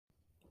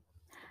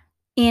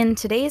In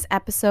today's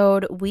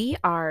episode, we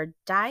are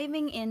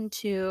diving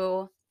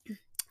into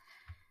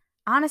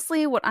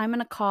honestly what I'm going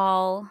to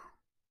call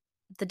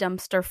the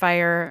dumpster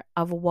fire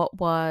of what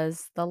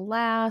was the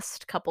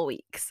last couple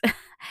weeks.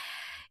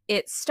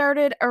 It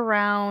started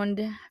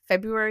around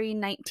February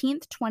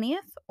 19th, 20th,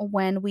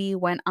 when we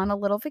went on a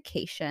little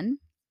vacation.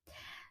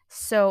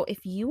 So,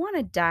 if you want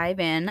to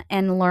dive in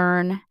and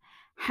learn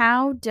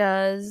how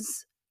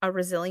does a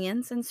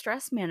resilience and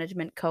stress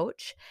management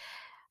coach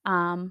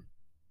um,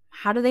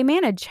 how do they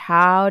manage?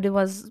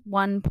 Was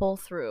one pull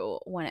through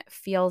when it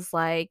feels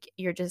like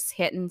you're just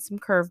hitting some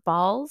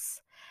curveballs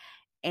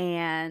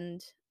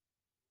and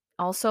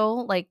also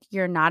like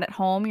you're not at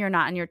home, you're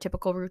not in your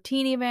typical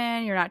routine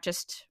even, you're not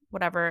just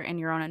whatever in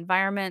your own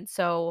environment.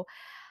 So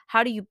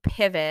how do you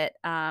pivot,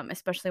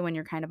 especially when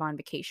you're kind of on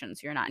vacation,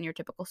 so you're not in your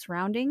typical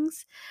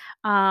surroundings?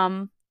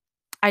 Um,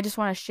 I just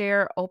want to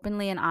share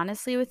openly and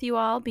honestly with you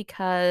all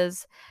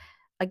because,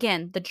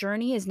 again, the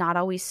journey is not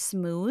always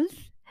smooth.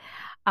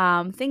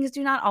 Things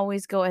do not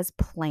always go as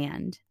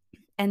planned.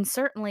 And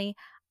certainly,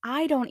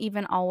 I don't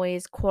even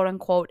always quote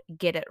unquote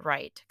get it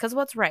right. Because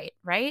what's right,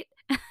 right?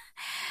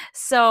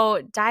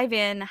 So dive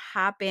in,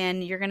 hop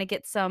in. You're going to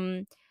get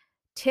some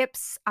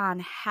tips on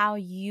how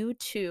you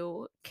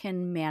too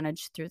can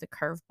manage through the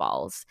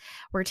curveballs.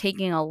 We're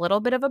taking a little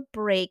bit of a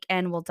break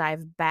and we'll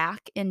dive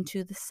back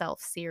into the self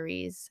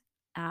series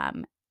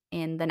um,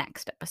 in the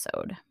next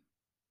episode.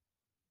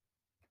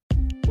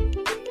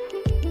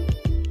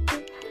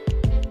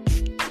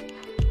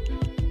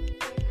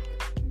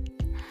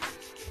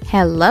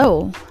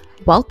 Hello,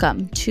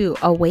 welcome to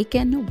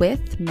Awaken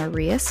with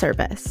Maria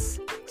Serbus.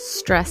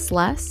 Stress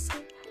less,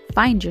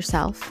 find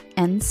yourself,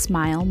 and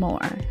smile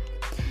more.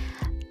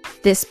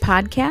 This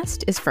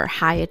podcast is for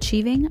high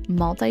achieving,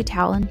 multi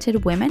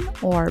talented women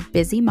or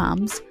busy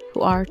moms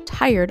who are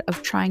tired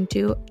of trying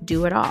to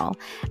do it all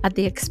at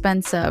the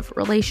expense of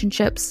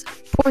relationships,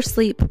 poor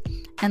sleep,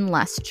 and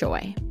less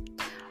joy.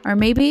 Or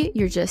maybe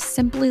you're just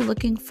simply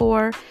looking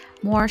for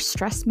more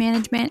stress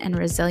management and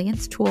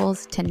resilience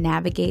tools to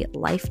navigate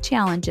life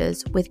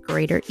challenges with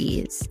greater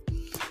ease.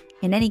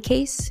 In any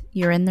case,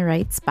 you're in the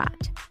right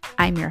spot.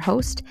 I'm your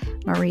host,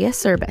 Maria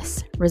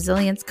Serbus,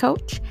 resilience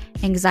coach,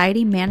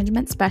 anxiety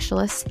management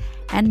specialist,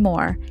 and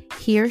more,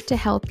 here to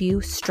help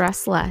you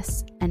stress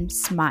less and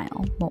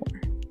smile more.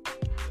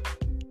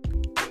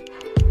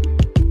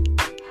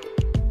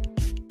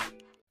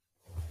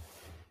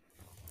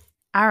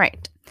 All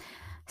right.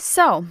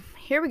 So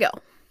here we go.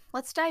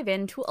 Let's dive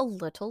into a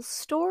little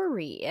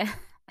story.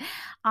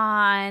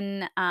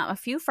 On a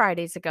few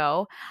Fridays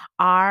ago,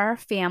 our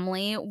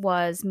family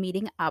was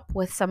meeting up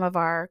with some of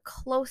our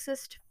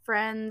closest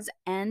friends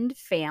and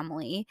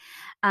family,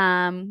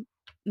 um,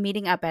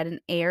 meeting up at an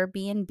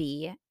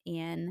Airbnb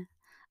in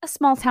a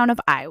small town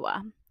of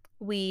Iowa.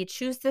 We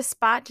choose this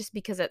spot just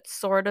because it's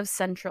sort of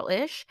central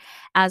ish,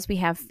 as we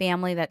have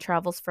family that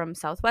travels from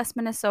Southwest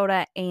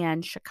Minnesota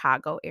and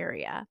Chicago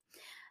area.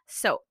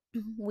 So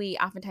we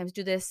oftentimes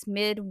do this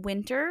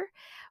midwinter.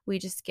 We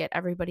just get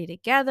everybody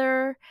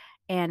together,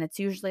 and it's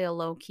usually a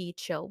low key,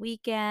 chill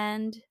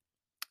weekend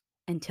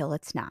until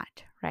it's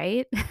not,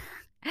 right?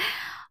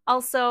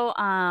 Also,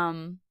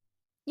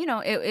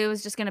 it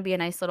was just going to be a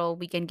nice little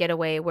weekend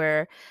getaway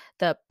where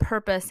the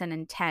purpose and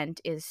intent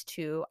is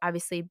to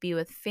obviously be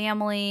with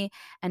family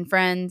and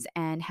friends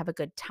and have a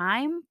good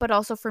time, but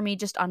also for me,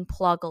 just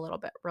unplug a little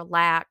bit,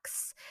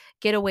 relax,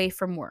 get away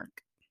from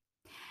work.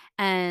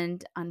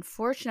 And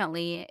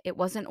unfortunately, it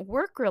wasn't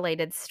work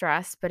related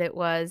stress, but it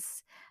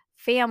was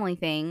family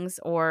things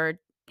or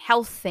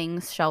health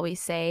things, shall we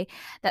say,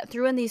 that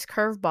threw in these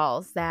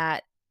curveballs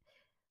that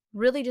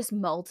really just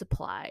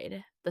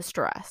multiplied the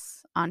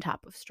stress on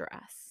top of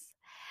stress.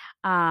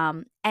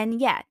 And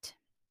yet,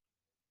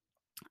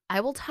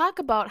 I will talk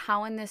about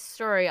how in this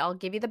story, I'll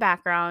give you the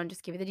background,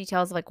 just give you the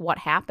details of like what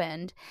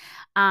happened.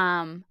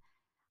 Um,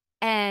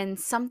 and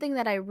something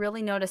that I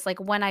really noticed, like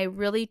when I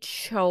really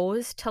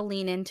chose to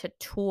lean into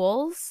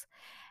tools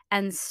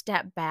and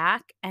step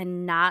back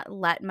and not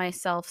let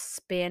myself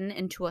spin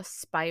into a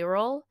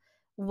spiral,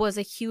 was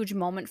a huge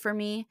moment for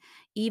me,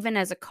 even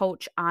as a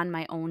coach on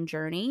my own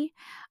journey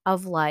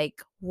of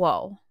like,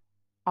 whoa,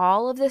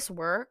 all of this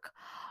work,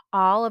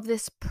 all of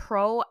this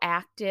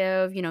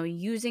proactive,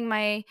 using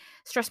my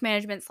stress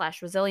management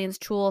 / resilience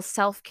tools,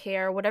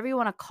 self-care, whatever you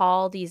want to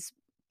call these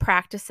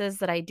practices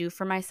that I do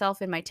for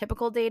myself in my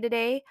typical day to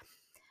day,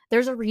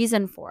 there's a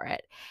reason for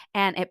it,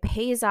 and it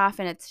pays off,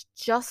 and it's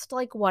just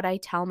like what I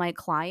tell my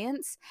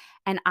clients.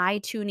 And I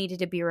too needed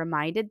to be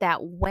reminded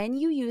that when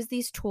you use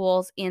these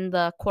tools in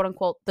the quote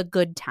unquote the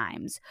good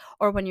times,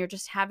 or when you're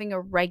just having a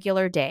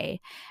regular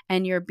day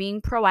and you're being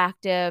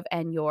proactive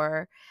and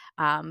you're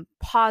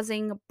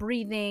pausing,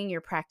 breathing, you're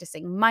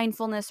practicing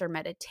mindfulness or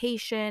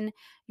meditation,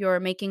 you're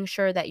making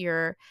sure that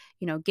you're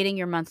getting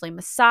your monthly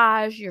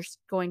massage, you're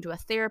going to a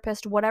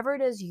therapist, whatever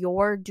it is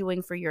you're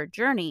doing for your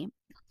journey,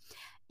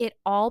 it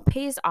all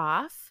pays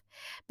off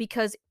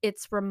because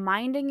it's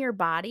reminding your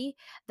body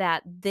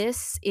that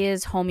this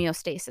is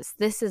homeostasis.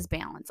 This is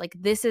balance. Like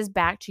this is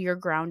back to your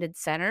grounded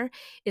center,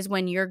 is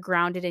when you're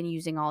grounded and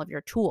using all of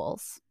your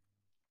tools,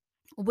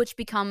 which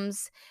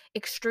becomes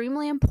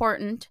extremely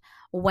important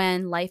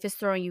when life is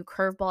throwing you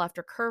curveball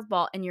after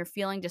curveball and you're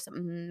feeling just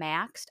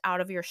maxed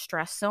out of your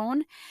stress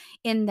zone,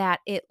 in that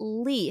at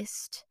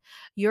least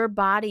your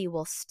body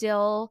will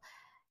still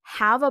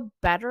have a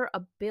better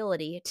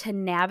ability to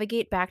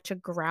navigate back to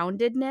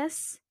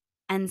groundedness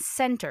and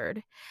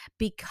centered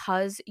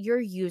because you're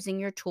using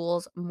your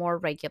tools more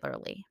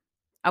regularly.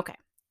 Okay,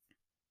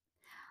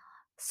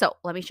 so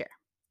let me share.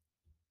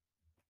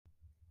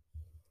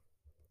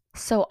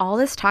 So, all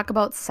this talk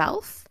about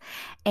self,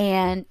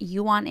 and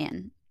you want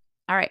in.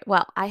 All right.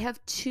 Well, I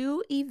have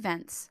two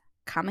events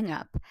coming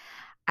up.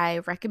 I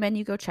recommend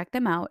you go check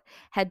them out.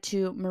 Head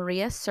to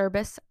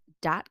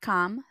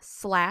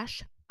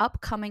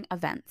mariaserbus.com/upcoming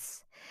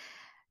events.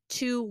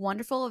 Two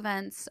wonderful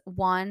events.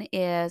 One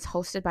is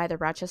hosted by the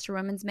Rochester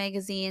Women's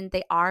Magazine.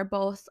 They are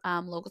both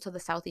local to the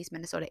Southeast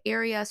Minnesota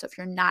area. So if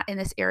you're not in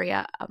this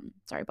area,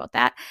 sorry about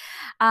that.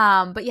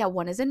 But yeah,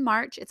 one is in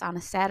March. It's on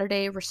a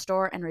Saturday,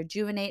 Restore and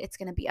Rejuvenate. It's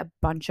going to be a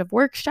bunch of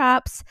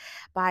workshops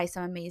by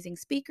some amazing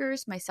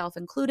speakers, myself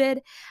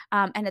included.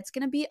 And it's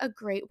going to be a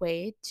great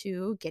way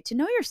to get to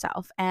know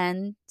yourself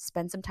and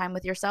spend some time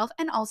with yourself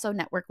and also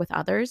network with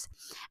others.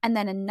 And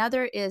then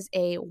another is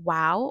a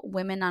WOW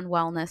Women on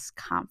Wellness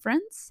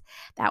Conference.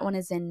 That one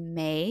is in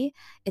May.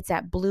 It's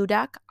at Blue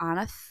Duck on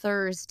a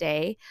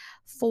Thursday.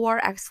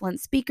 4 excellent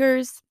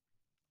speakers.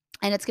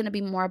 And it's going to be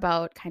more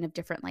about kind of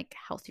different like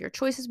healthier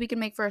choices we can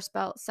make for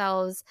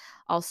ourselves,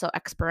 also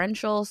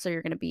experiential. So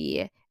you're going to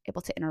be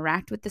able to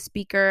interact with the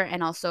speaker,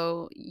 and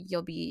also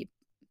you'll be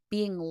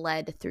being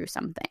led through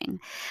something.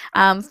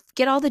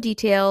 Get all the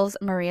details,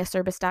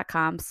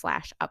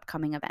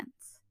 mariaserbus.com/upcoming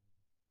events.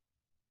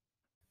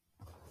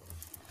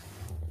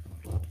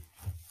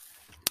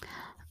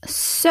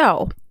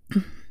 So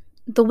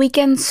the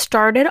weekend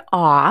started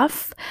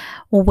off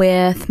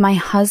with my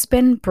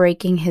husband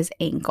breaking his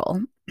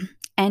ankle,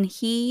 and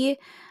he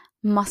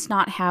must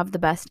not have the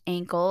best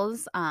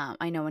ankles.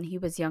 I know when he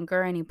was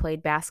younger and he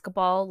played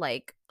basketball,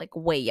 like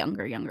way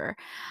younger, he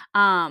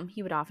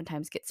would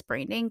oftentimes get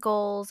sprained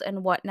ankles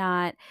and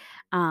whatnot.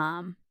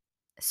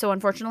 So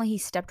unfortunately, he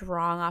stepped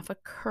wrong off a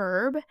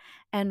curb,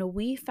 and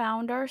we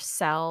found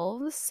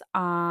ourselves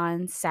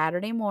on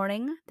Saturday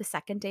morning, the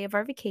second day of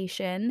our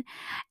vacation,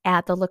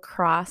 at the La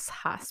Crosse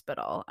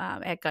Hospital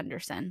at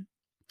Gunderson.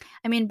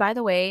 I mean, by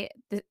the way,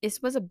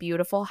 this was a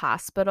beautiful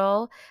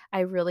hospital.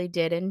 I really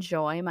did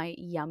enjoy my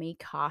yummy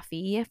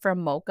coffee from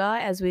Mocha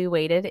as we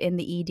waited in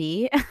the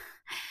ED.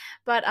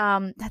 But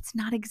that's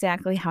not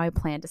exactly how I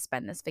plan to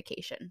spend this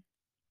vacation.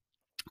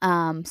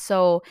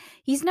 So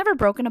he's never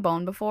broken a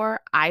bone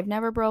before. I've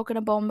never broken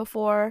a bone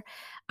before.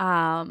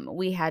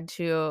 We had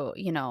to,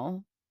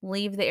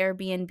 leave the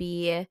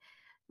Airbnb.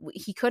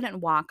 He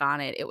couldn't walk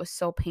on it. It was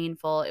so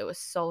painful. It was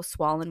so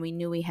swollen. We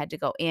knew we had to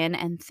go in.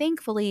 And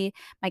thankfully,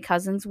 my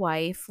cousin's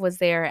wife was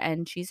there,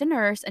 and she's a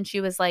nurse. And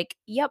she was like,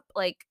 yep,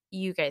 like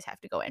you guys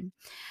have to go in.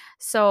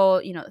 So,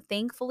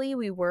 thankfully,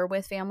 we were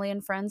with family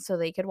and friends so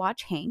they could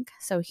watch Hank.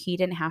 So he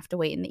didn't have to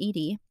wait in the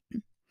ED.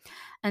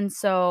 And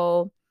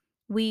so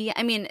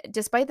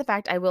despite the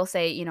fact, I will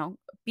say,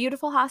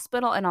 beautiful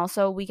hospital, and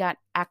also we got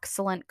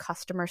excellent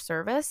customer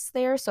service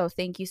there. So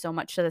thank you so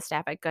much to the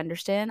staff at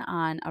Gunderson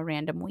on a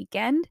random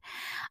weekend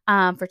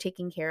for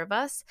taking care of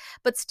us.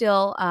 But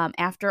still,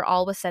 after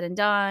all was said and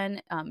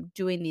done,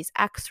 doing these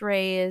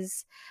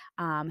x-rays,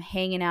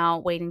 hanging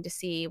out, waiting to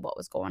see what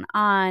was going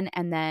on,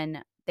 and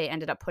then they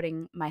ended up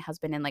putting my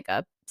husband in like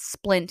a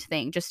splint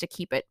thing just to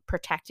keep it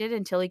protected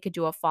until he could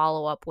do a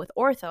follow-up with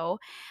ortho.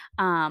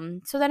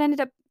 So that ended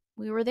up,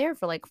 we were there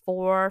for like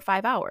 4 or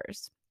 5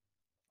 hours.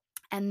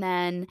 And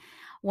then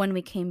when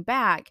we came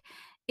back,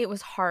 it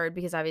was hard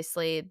because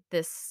obviously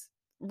this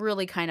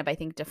really kind of, I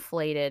think,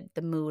 deflated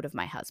the mood of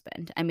my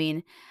husband. I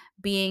mean,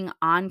 being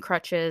on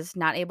crutches,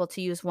 not able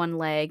to use one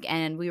leg,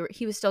 and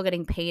he was still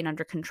getting pain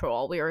under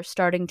control. We were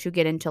starting to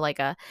get into like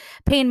a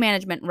pain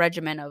management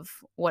regimen of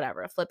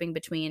whatever, flipping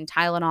between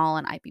Tylenol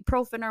and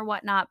ibuprofen or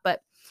whatnot, but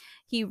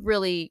he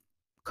really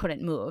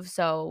couldn't move.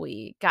 So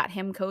we got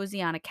him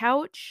cozy on a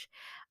couch.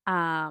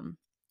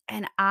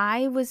 And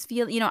I was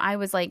I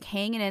was like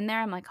hanging in there.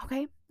 I'm like,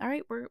 okay, all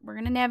right, we're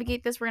going to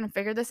navigate this. We're going to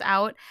figure this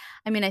out.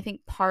 I mean, I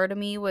think part of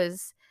me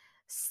was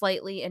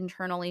slightly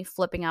internally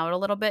flipping out a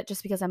little bit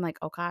just because I'm like,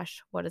 oh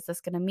gosh, what is this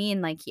going to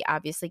mean? Like, he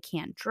obviously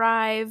can't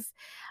drive.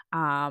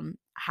 How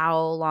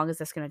long is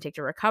this going to take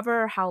to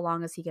recover? How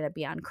long is he going to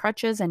be on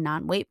crutches and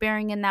non-weight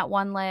bearing in that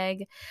one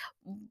leg?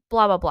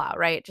 Blah, blah, blah,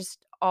 right?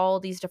 Just all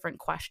these different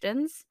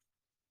questions.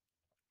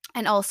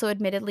 And also,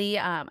 admittedly,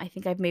 I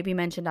think I've maybe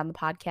mentioned on the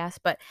podcast,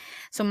 but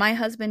so my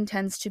husband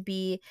tends to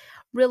be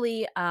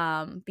really,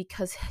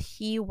 because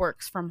he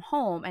works from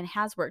home and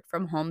has worked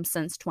from home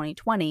since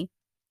 2020,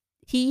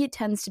 he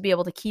tends to be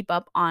able to keep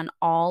up on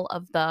all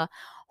of the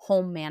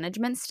home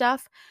management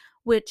stuff,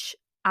 which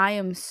I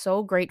am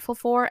so grateful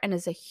for and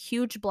is a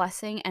huge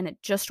blessing, and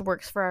it just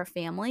works for our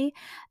family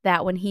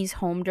that when he's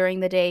home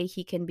during the day,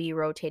 he can be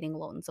rotating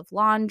loads of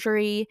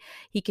laundry,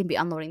 he can be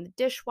unloading the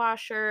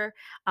dishwasher,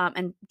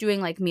 and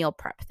doing like meal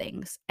prep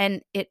things.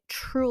 And it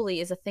truly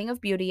is a thing of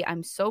beauty.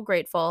 I'm so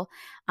grateful,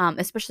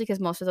 especially because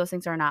most of those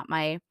things are not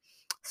my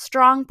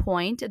strong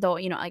point, though,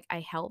 like I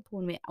help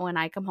when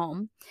I come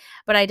home.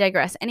 But I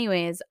digress.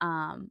 Anyways,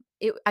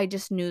 I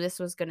just knew this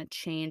was going to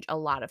change a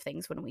lot of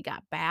things when we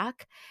got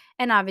back,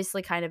 and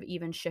obviously kind of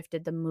even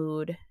shifted the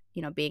mood,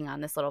 being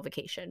on this little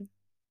vacation.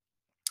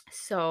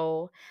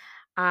 So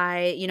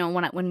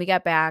when we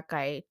got back,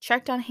 I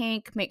checked on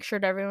Hank, make sure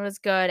that everyone was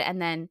good,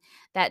 and then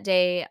that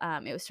day,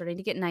 it was starting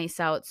to get nice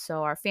out,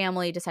 so our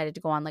family decided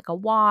to go on like a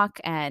walk,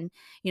 and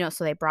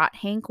so they brought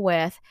Hank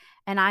with,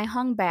 and I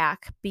hung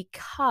back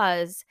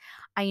because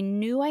I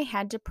knew I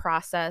had to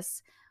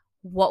process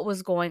what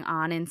was going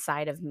on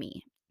inside of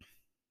me.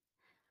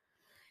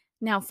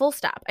 Now, full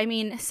stop. I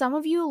mean, some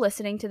of you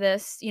listening to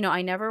this,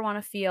 I never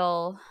want to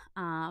feel,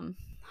 how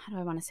do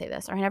I want to say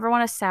this? Or I never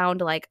want to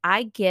sound like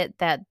I get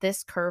that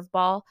this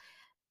curveball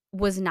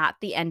was not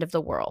the end of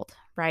the world,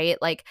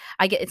 right? Like,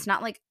 I get it's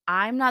not like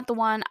I'm not the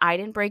one, I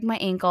didn't break my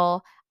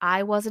ankle,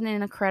 I wasn't in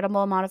an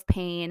incredible amount of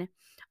pain.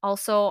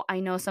 Also,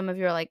 I know some of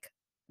you are like,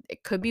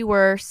 it could be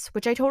worse,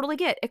 which I totally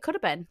get. It could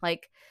have been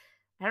like,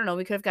 I don't know,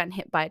 we could have gotten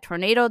hit by a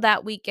tornado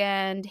that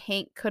weekend.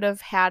 Hank could have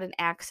had an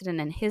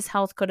accident and his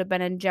health could have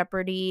been in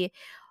jeopardy.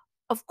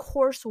 Of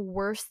course,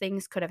 worse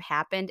things could have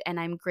happened, and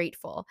I'm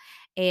grateful.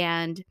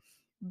 And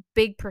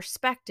big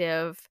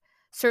perspective,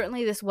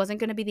 certainly this wasn't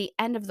going to be the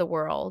end of the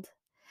world.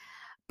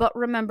 But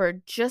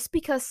remember, just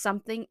because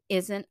something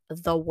isn't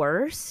the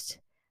worst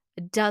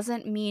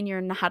doesn't mean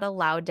you're not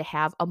allowed to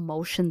have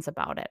emotions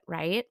about it,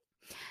 right?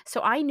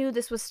 So I knew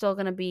this was still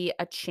going to be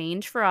a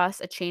change for us,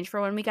 a change for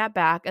when we got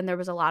back, and there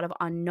was a lot of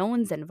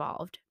unknowns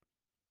involved.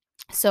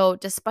 So,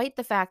 despite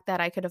the fact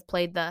that I could have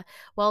played the,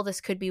 well,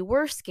 this could be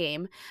worse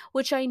game,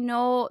 which I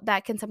know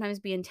that can sometimes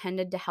be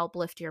intended to help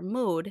lift your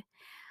mood,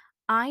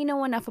 I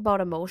know enough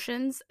about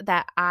emotions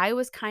that I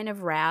was kind of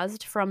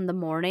razzed from the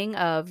morning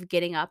of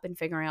getting up and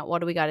figuring out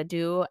what do we got to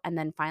do, and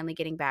then finally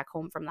getting back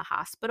home from the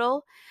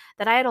hospital,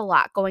 that I had a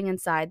lot going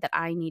inside that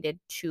I needed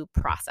to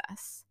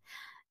process.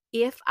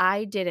 If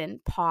I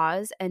didn't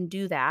pause and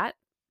do that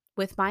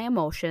with my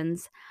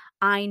emotions,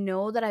 I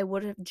know that I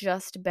would have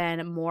just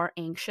been more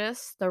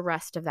anxious the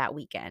rest of that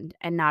weekend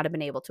and not have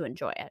been able to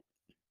enjoy it.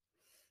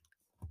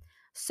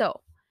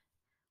 So,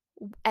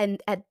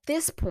 and at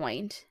this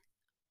point,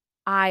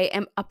 I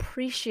am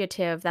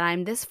appreciative that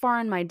I'm this far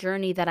in my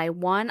journey that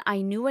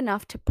I knew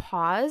enough to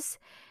pause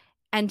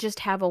and just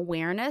have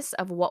awareness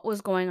of what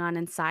was going on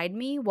inside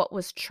me, what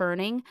was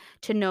churning,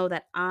 to know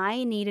that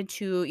I needed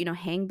to,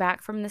 hang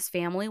back from this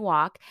family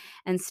walk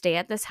and stay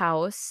at this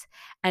house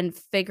and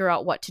figure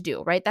out what to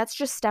do, right? That's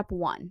just step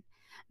one.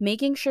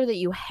 Making sure that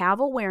you have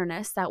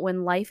awareness that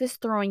when life is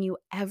throwing you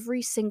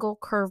every single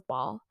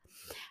curveball,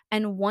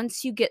 and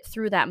once you get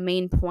through that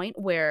main point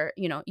where,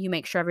 you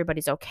make sure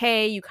everybody's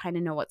okay, you kind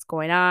of know what's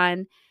going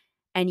on,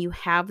 and you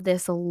have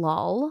this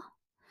lull,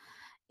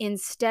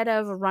 instead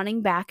of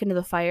running back into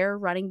the fire,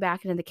 running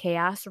back into the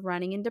chaos,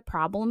 running into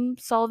problem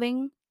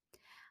solving,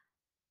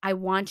 I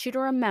want you to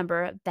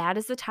remember that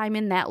is the time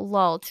in that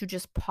lull to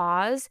just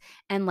pause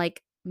and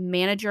like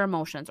manage your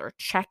emotions or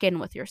check in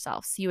with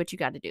yourself, see what you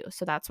got to do.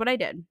 So that's what I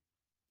did.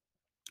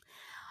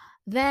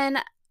 Then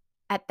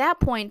at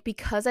that point,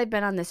 because I've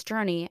been on this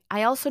journey,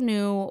 I also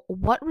knew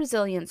what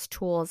resilience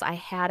tools I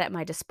had at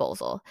my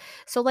disposal.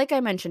 So, like I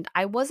mentioned,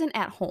 I wasn't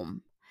at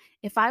home.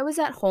 If I was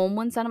at home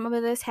when some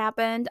of this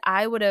happened,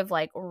 I would have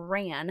like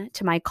ran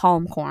to my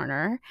calm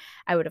corner.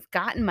 I would have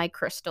gotten my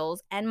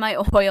crystals and my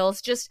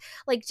oils, just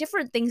like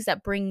different things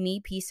that bring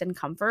me peace and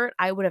comfort.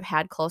 I would have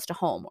had close to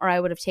home, or I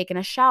would have taken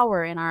a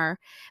shower in our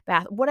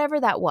bath, whatever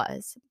that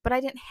was. But I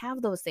didn't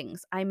have those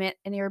things. I'm at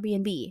an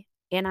Airbnb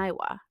in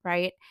Iowa,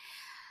 right?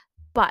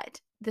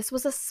 But this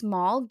was a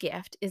small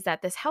gift, is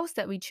that this house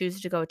that we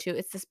choose to go to,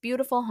 it's this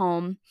beautiful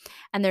home,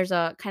 and there's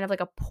a kind of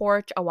like a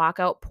porch, a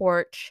walkout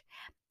porch,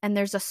 and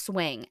there's a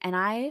swing. And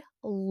I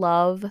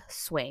love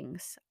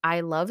swings. I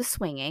love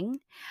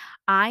swinging.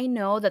 I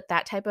know that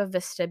that type of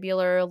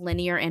vestibular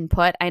linear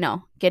input, I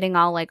know, getting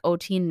all like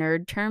OT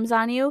nerd terms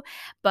on you,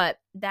 but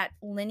that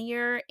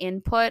linear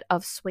input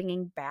of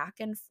swinging back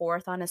and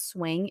forth on a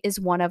swing is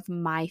one of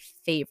my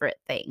favorite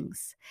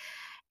things.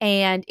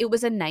 And it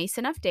was a nice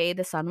enough day.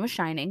 The sun was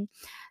shining.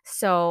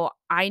 So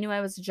I knew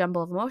I was a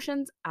jumble of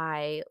emotions.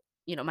 My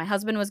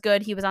husband was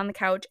good. He was on the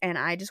couch, and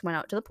I just went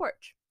out to the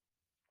porch.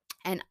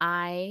 And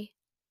I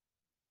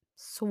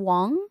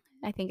swung.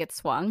 I think it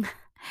swung.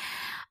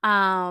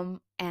 And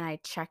I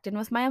checked in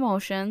with my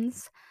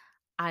emotions.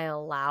 I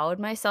allowed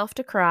myself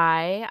to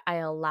cry. I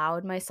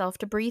allowed myself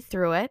to breathe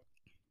through it.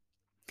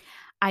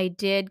 I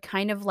did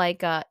kind of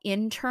like a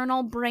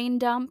internal brain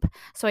dump.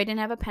 So I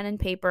didn't have a pen and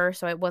paper,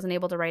 so I wasn't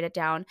able to write it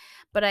down.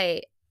 But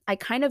I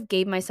kind of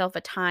gave myself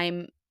a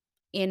time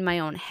in my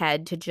own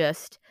head to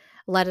just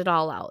let it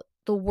all out.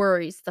 the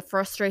worries, the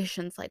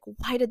frustrations, like,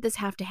 why did this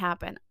have to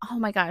happen? Oh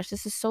my gosh,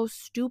 this is so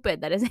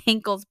stupid that his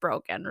ankle's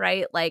broken,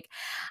 right? Like,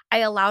 I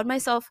allowed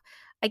myself,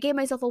 I gave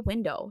myself a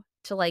window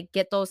to like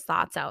get those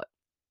thoughts out.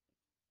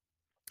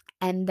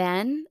 And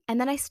then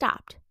I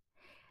stopped.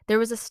 There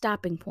was a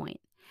stopping point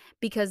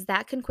because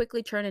that can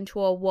quickly turn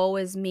into a woe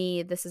is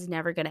me, this is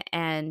never going to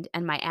end.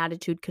 And my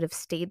attitude could have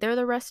stayed there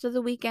the rest of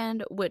the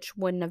weekend, which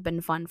wouldn't have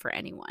been fun for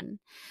anyone.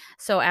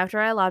 So after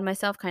I allowed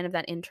myself kind of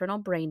that internal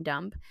brain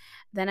dump,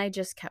 then I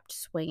just kept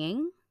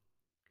swinging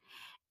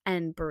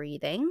and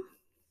breathing.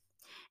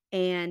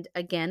 And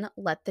again,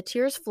 let the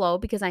tears flow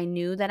because I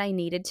knew that I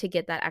needed to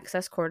get that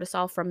excess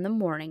cortisol from the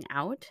morning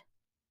out.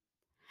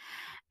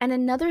 And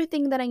another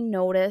thing that I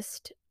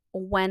noticed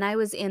when I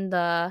was in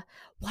the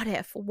what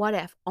if,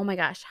 oh my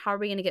gosh, how are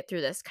we going to get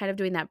through this? Kind of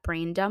doing that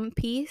brain dump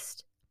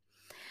piece.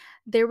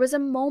 There was a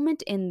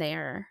moment in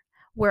there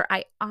where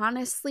I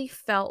honestly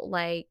felt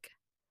like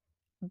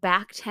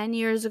back 10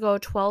 years ago,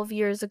 12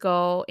 years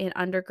ago in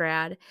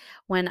undergrad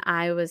when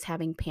I was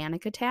having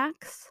panic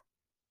attacks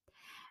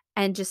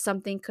and just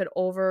something could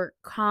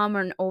overcome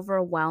and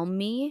overwhelm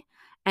me.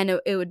 And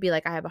it would be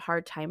like I have a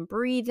hard time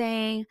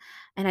breathing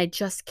and I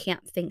just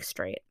can't think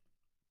straight.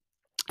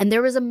 And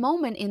there was a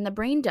moment in the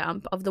brain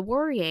dump of the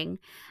worrying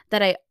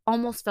that I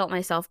almost felt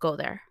myself go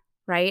there,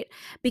 right?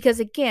 Because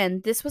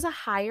again, this was a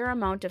higher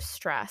amount of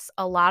stress,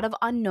 a lot of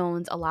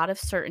unknowns, a lot of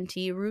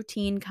certainty,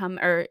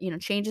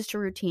 changes to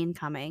routine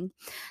coming.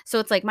 So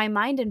it's like my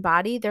mind and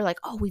body, they're like,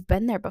 "Oh, we've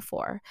been there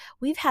before.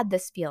 We've had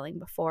this feeling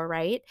before,"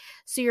 right?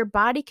 So your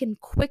body can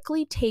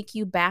quickly take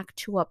you back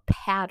to a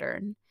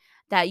pattern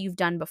that you've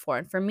done before.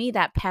 And for me,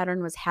 that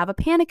pattern was have a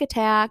panic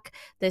attack.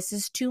 This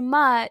is too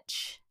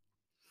much.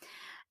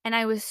 And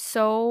I was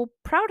so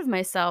proud of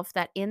myself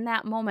that in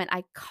that moment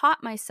I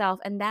caught myself,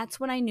 and that's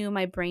when I knew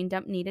my brain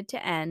dump needed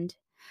to end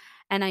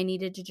and I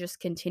needed to just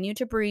continue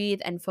to breathe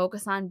and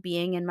focus on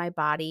being in my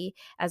body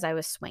as I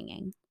was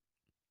swinging.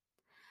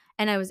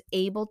 And I was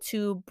able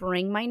to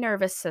bring my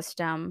nervous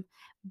system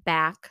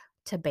back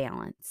to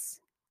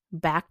balance,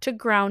 back to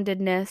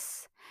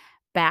groundedness,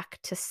 back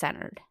to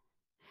centered.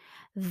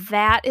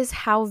 That is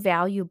how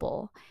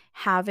valuable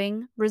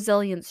having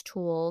resilience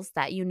tools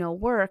that you know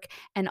work,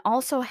 and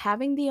also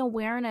having the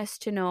awareness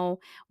to know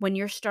when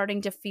you're starting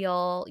to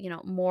feel,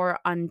 more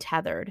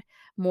untethered,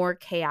 more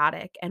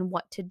chaotic, and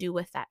what to do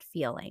with that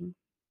feeling.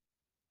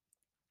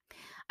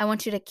 I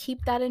want you to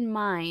keep that in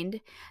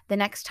mind the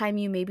next time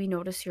you maybe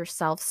notice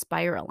yourself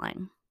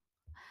spiraling.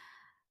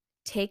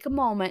 Take a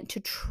moment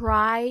to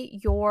try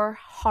your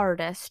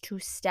hardest to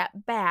step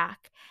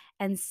back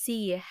and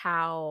see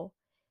how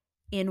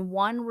in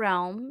one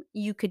realm,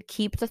 you could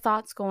keep the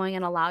thoughts going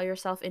and allow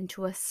yourself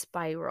into a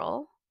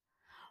spiral,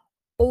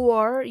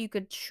 or you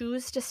could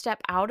choose to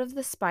step out of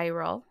the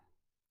spiral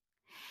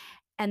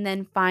and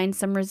then find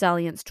some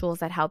resilience tools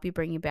that help you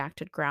bring you back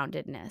to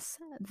groundedness.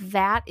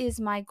 That is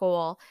my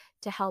goal,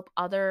 to help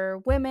other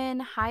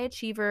women, high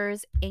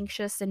achievers,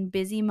 anxious, and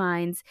busy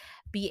minds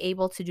be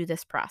able to do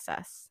this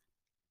process.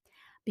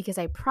 Because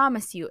I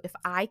promise you, if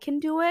I can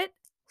do it,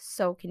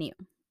 so can you.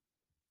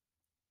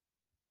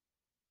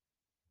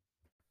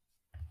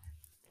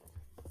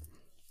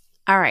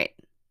 All right.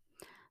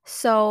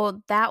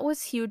 So that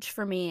was huge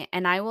for me.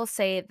 And I will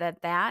say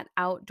that that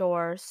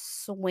outdoor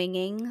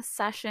swinging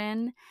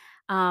session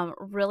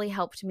really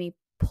helped me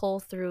pull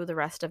through the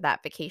rest of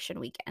that vacation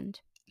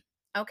weekend.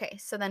 Okay,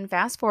 so then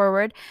fast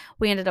forward,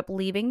 we ended up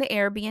leaving the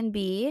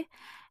Airbnb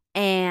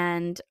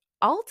and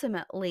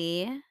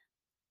ultimately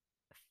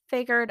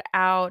figured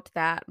out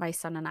that my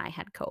son and I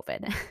had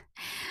COVID.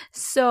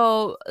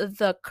 So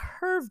the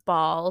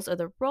curveballs or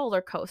the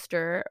roller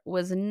coaster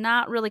was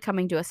not really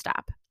coming to a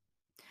stop.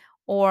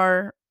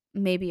 Or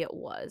maybe it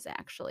was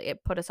actually.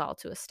 It put us all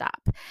to a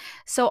stop.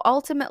 So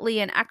ultimately,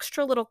 an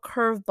extra little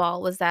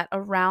curveball was that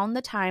around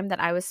the time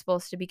that I was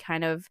supposed to be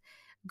kind of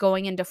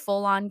going into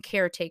full on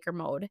caretaker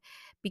mode,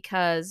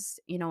 because,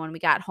 when we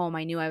got home,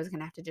 I knew I was going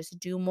to have to just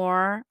do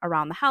more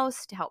around the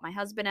house to help my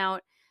husband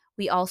out.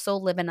 We also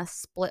live in a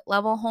split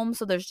level home,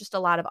 so there's just a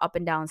lot of up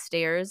and down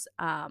stairs,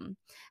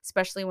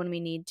 especially when we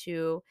need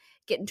to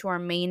get into our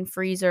main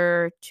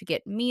freezer to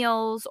get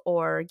meals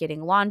or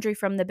getting laundry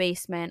from the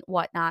basement,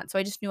 whatnot. So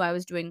I just knew I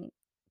was going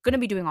to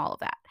be doing all of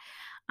that.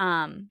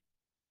 Um,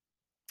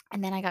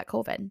 and then I got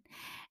COVID.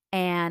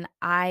 And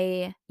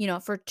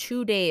for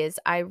 2 days,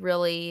 I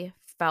really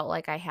felt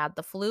like I had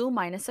the flu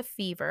minus a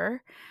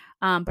fever.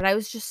 But I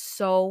was just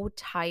so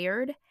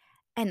tired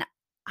and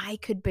I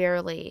could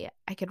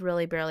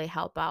really barely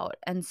help out.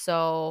 And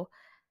so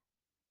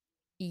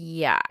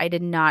yeah, I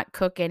did not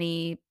cook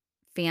any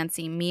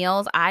fancy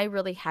meals. I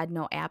really had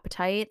no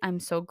appetite. I'm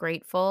so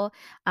grateful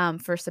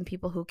for some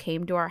people who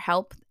came to our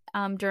help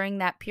during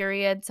that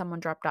period. Someone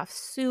dropped off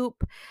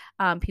soup.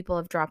 People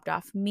have dropped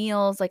off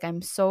meals. Like,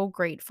 I'm so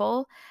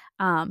grateful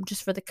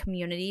just for the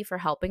community for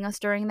helping us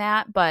during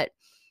that. But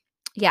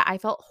yeah, I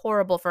felt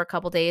horrible for a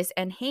couple days,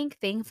 and Hank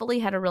thankfully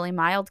had a really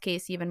mild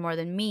case, even more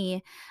than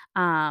me,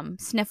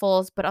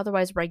 sniffles, but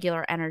otherwise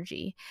regular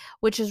energy,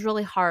 which is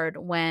really hard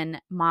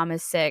when mom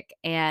is sick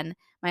and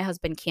my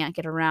husband can't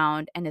get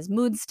around and his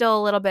mood's still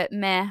a little bit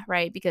meh,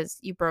 right? Because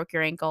you broke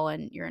your ankle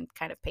and you're in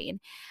kind of pain.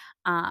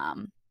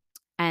 Um,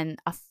 and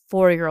a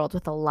 4-year-old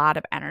with a lot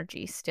of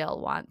energy still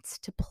wants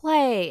to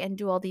play and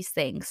do all these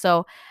things.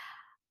 So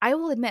I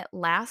will admit,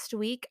 last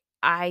week,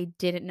 I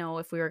didn't know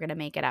if we were going to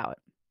make it out.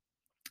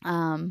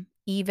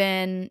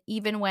 Even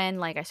when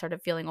like I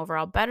started feeling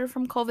overall better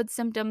from COVID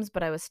symptoms,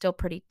 but I was still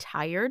pretty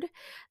tired.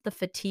 The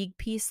fatigue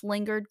piece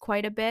lingered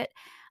quite a bit.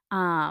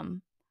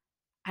 Um,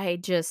 I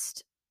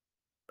just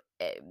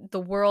the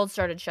world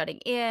started shutting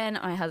in.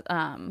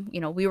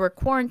 We were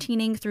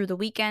quarantining through the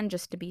weekend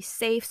just to be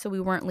safe, so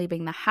we weren't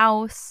leaving the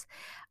house.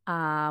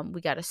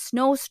 We got a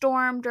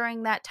snowstorm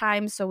during that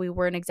time, so we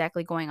weren't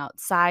exactly going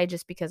outside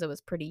just because it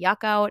was pretty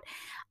yuck out.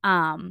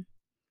 Um,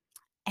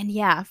 and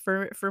yeah,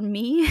 for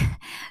me,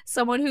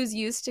 someone who's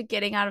used to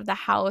getting out of the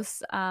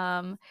house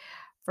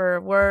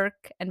for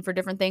work and for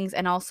different things,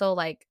 and also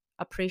like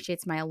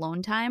appreciates my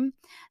alone time,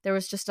 there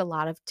was just a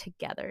lot of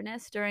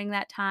togetherness during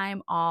that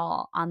time,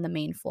 all on the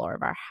main floor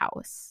of our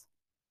house.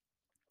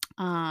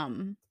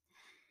 Um,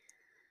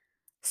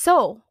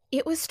 so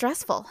it was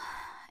stressful.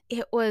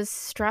 It was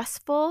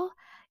stressful.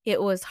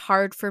 It was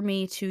hard for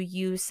me to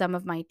use some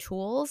of my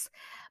tools.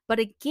 But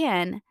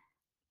again,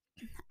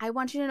 I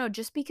want you to know,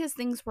 just because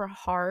things were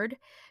hard,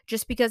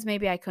 just because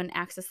maybe I couldn't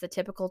access the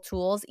typical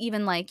tools,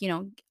 even like,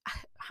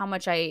 how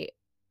much I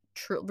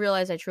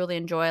realize I truly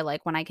enjoy,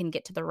 like when I can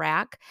get to the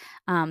rack,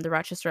 the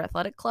Rochester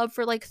Athletic Club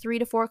for like 3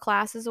 to 4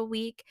 classes a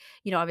week.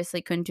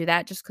 Obviously couldn't do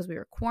that just because we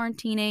were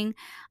quarantining.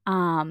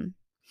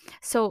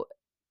 So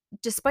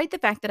despite the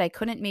fact that I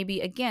couldn't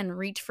maybe again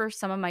reach for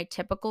some of my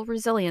typical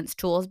resilience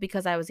tools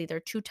because I was either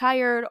too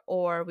tired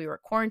or we were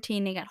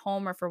quarantining at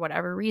home or for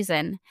whatever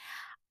reason,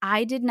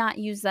 I did not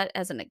use that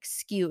as an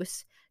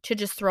excuse to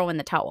just throw in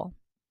the towel.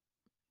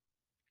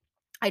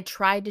 I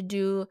tried to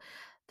do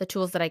the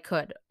tools that I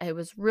could. I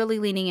was really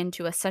leaning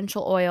into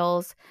essential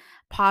oils,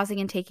 pausing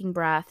and taking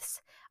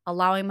breaths,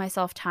 allowing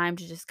myself time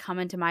to just come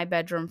into my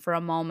bedroom for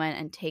a moment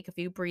and take a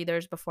few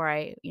breathers before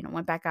I,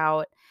 went back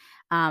out.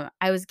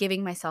 I was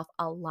giving myself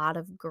a lot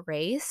of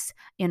grace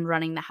in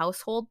running the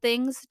household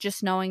things,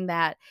 just knowing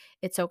that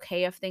it's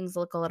okay if things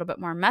look a little bit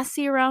more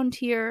messy around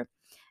here.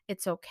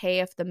 It's okay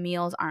if the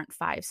meals aren't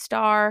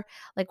 5-star.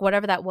 Like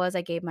whatever that was,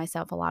 I gave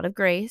myself a lot of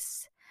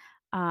grace.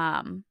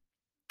 Um,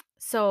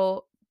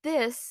 so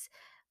this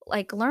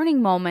like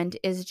learning moment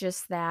is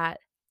just that,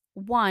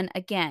 one,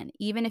 again,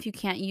 even if you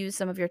can't use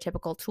some of your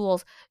typical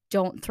tools,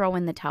 don't throw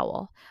in the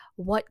towel.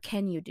 What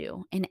can you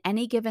do? In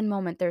any given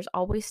moment, there's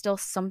always still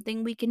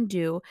something we can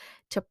do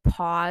to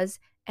pause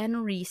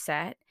and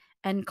reset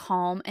and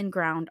calm and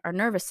ground our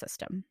nervous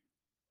system.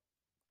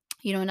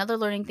 Another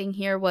learning thing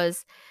here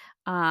was,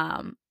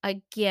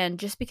 again,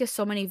 just because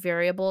so many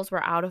variables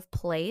were out of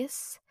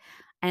place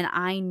and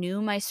I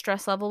knew my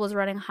stress level was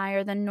running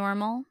higher than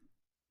normal,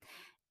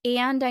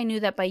 and I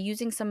knew that by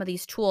using some of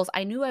these tools,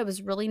 I knew I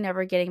was really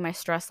never getting my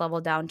stress level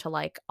down to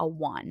like a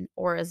 1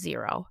 or a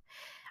 0.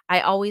 I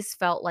always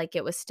felt like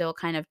it was still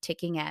kind of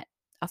ticking at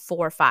a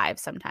 4 or 5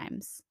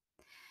 sometimes.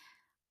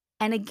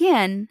 And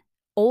again,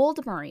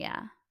 old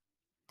Maria,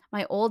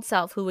 my old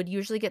self, who would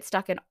usually get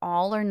stuck in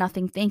all or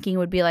nothing thinking,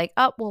 would be like,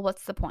 oh, well,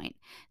 what's the point?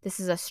 This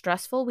is a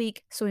stressful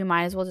week, so we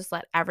might as well just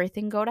let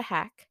everything go to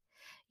heck.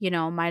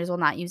 Might as well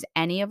not use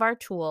any of our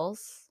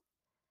tools.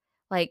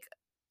 Like,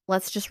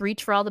 let's just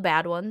reach for all the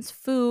bad ones: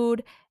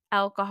 food,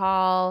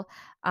 alcohol.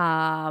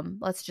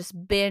 Let's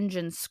just binge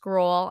and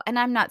scroll. And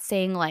I'm not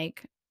saying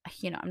like,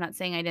 I'm not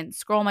saying I didn't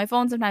scroll my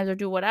phone sometimes or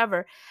do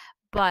whatever.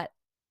 But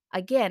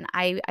again,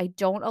 I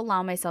don't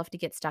allow myself to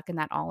get stuck in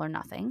that all or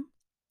nothing.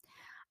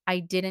 I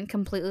didn't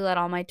completely let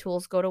all my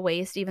tools go to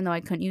waste, even though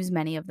I couldn't use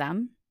many of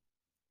them,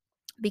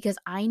 because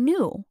I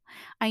knew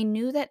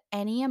that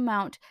any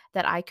amount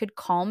that I could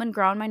calm and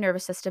ground my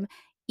nervous system,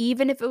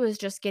 even if it was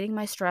just getting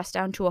my stress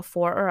down to a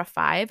 4 or a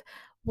 5,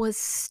 was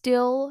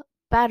still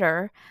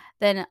better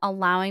than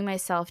allowing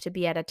myself to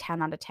be at a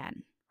 10 out of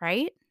 10,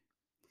 right?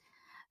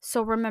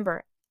 So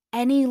remember,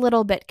 any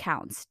little bit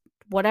counts,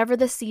 whatever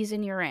the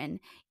season you're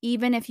in,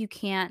 even if you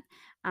can't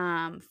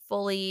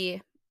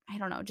fully, I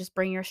don't know, just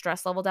bring your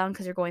stress level down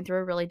because you're going through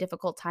a really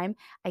difficult time.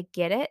 I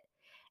get it.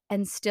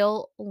 And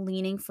still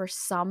leaning for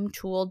some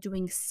tool,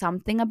 doing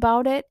something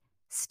about it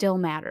still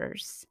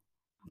matters.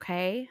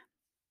 Okay.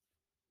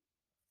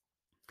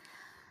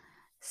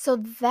 So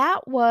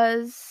that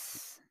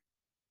is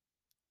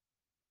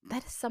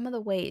some of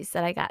the ways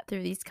that I got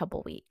through these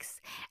couple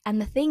weeks.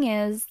 And the thing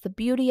is, the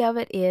beauty of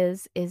it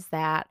is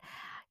that,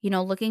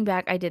 looking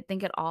back, I did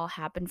think it all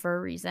happened for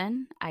a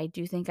reason. I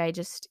do think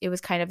it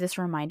was kind of this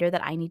reminder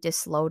that I need to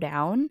slow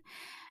down.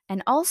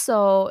 And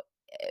also,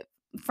 eh,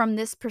 from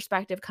this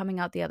perspective, coming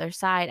out the other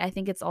side, I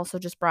think it's also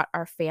just brought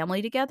our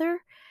family together.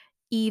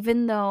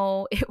 Even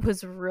though it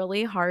was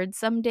really hard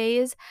some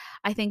days,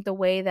 I think the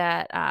way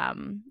that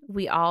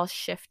we all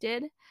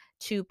shifted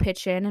to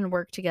pitch in and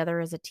work together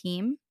as a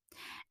team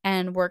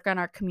and work on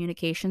our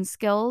communication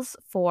skills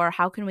for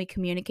how can we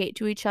communicate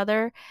to each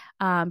other,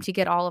 to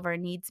get all of our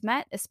needs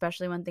met,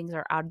 especially when things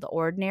are out of the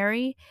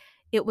ordinary,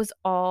 it was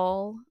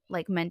all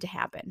like meant to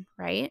happen,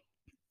 right?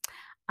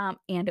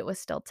 And it was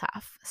still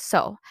tough.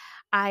 So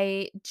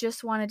I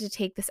just wanted to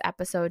take this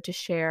episode to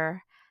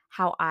share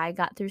how I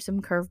got through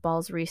some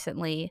curveballs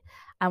recently.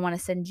 I want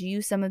to send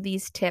you some of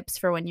these tips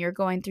for when you're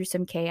going through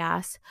some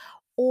chaos,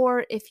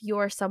 or if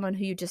you're someone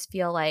who you just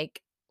feel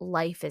like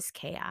life is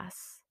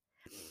chaos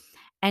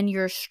and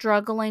you're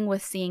struggling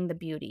with seeing the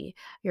beauty.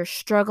 You're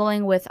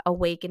struggling with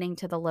awakening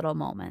to the little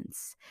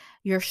moments.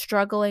 You're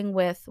struggling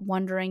with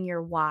wondering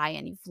your why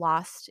and you've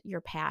lost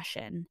your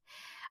passion.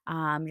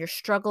 You're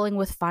struggling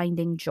with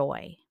finding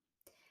joy.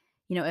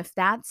 If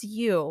that's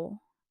you,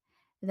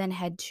 then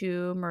head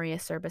to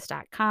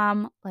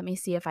mariaserbus.com. Let me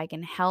see if I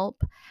can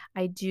help.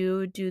 I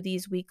do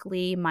these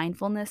weekly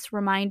mindfulness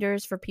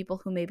reminders for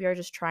people who maybe are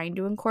just trying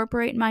to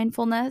incorporate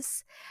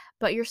mindfulness,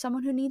 but you're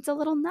someone who needs a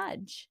little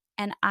nudge,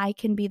 and I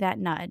can be that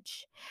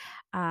nudge.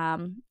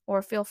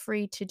 Or feel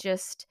free to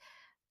just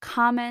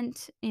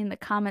comment in the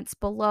comments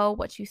below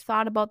what you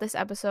thought about this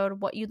episode,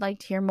 what you'd like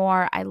to hear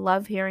more. I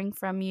love hearing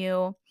from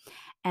you.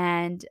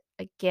 And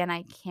again,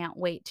 I can't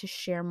wait to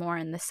share more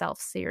in the self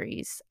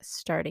series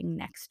starting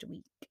next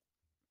week.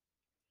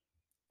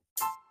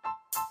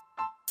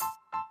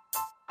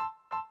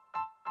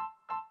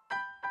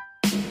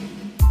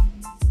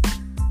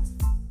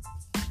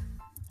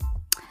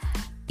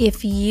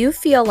 If you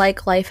feel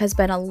like life has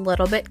been a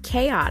little bit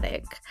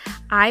chaotic,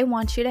 I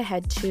want you to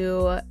head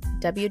to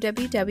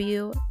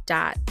www.maria,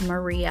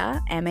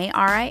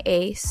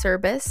 M-A-R-I-A,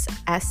 Serbus,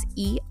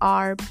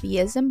 S-E-R-B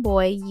as in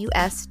boy,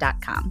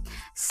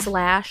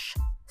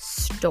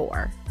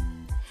 US.com/store.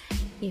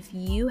 If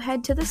you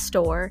head to the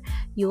store,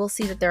 you will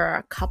see that there are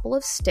a couple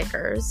of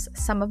stickers,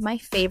 some of my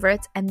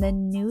favorites, and the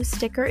new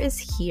sticker is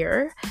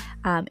here.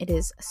 It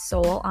is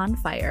Soul on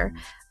Fire.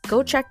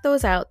 Go check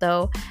those out,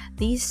 though.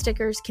 These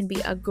stickers can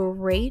be a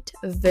great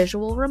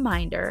visual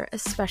reminder,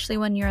 especially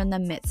when you're in the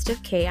midst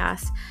of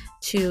chaos,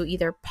 to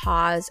either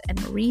pause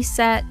and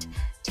reset,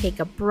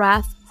 take a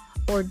breath,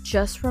 or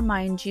just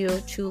remind you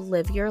to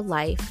live your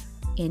life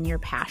in your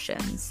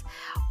passions,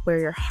 where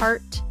your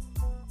heart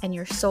and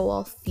your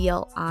soul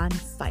feel on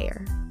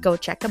fire. Go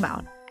check them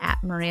out at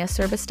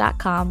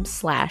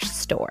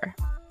mariaserbus.com/store.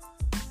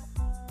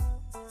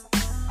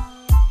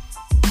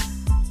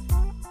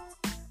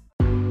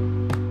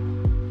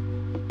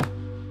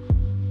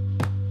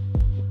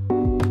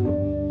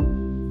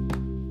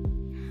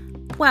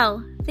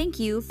 Well, thank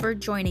you for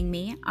joining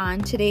me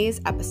on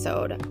today's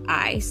episode.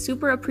 I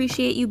super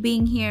appreciate you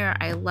being here.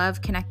 I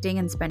love connecting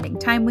and spending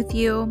time with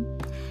you.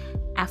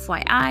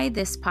 FYI,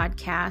 this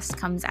podcast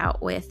comes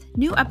out with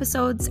new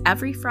episodes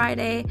every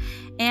Friday,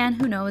 and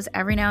who knows,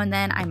 every now and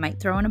then I might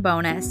throw in a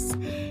bonus.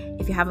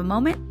 If you have a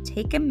moment,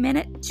 take a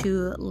minute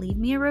to leave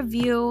me a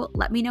review.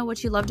 Let me know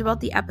what you loved about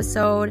the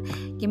episode.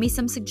 Give me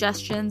some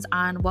suggestions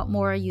on what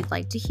more you'd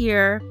like to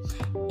hear,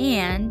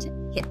 and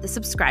hit the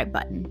subscribe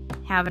button.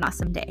 Have an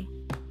awesome day.